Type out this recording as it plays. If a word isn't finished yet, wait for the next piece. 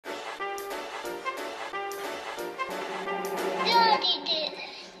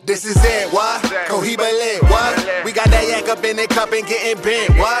This is it, what? Cohiba lit, what? We got that yak up in the cup and getting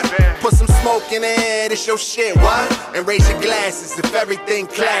bent, what? Put some smoke in the air, this your shit, what? And raise your glasses if everything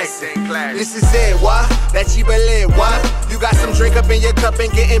classic. This is it, what? That Chiba lit, what? You got some drink up in your cup and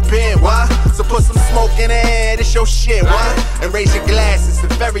getting bent, what? So put some smoke in the air, this your shit, what? And raise your glasses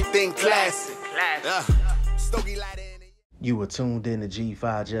if everything classic. Stogie light in. You were tuned in to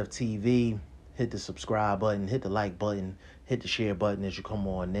G5Jeff TV. Hit the subscribe button, hit the like button, hit the share button as you come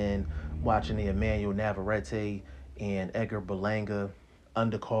on in. Watching the Emmanuel Navarrete and Edgar Berlanga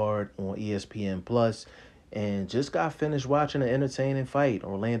undercard on ESPN Plus, and just got finished watching an entertaining fight.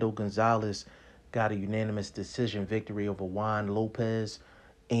 Orlando Gonzalez got a unanimous decision victory over Juan Lopez,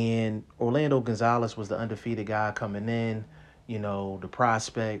 and Orlando Gonzalez was the undefeated guy coming in, you know, the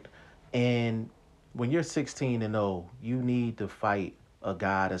prospect. And when you're 16-0, you need to fight a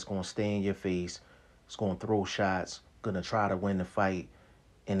guy that's going to stay in your face, it's going to throw shots, going to try to win the fight,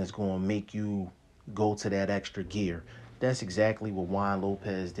 and it's going to make you go to that extra gear. That's exactly what Juan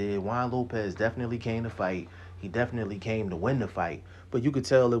Lopez did. Juan Lopez definitely came to fight. He definitely came to win the fight. But you could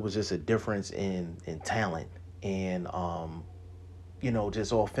tell it was just a difference in talent. And, you know,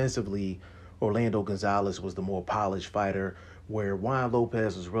 just offensively, Orlando Gonzalez was the more polished fighter, where Juan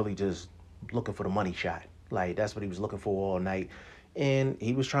Lopez was really just looking for the money shot. Like, that's what he was looking for all night. And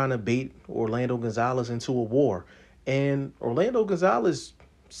he was trying to bait Orlando Gonzalez into a war. And Orlando Gonzalez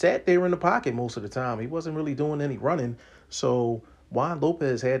sat there in the pocket most of the time. He wasn't really doing any running. So Juan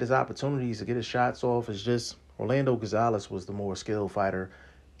Lopez had his opportunities to get his shots off. It's just Orlando Gonzalez was the more skilled fighter.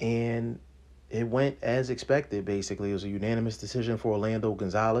 And it went as expected, basically. It was a unanimous decision for Orlando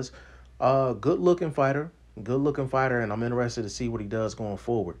Gonzalez. Good-looking fighter. Good-looking fighter, and I'm interested to see what he does going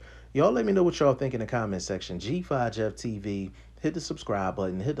forward. Y'all let me know what y'all think in the comment section. G5Jeff TV. Hit the subscribe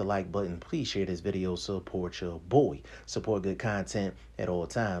button, hit the like button. Please share this video. Support your boy. Support good content at all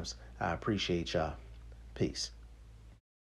times. I appreciate y'all. Peace.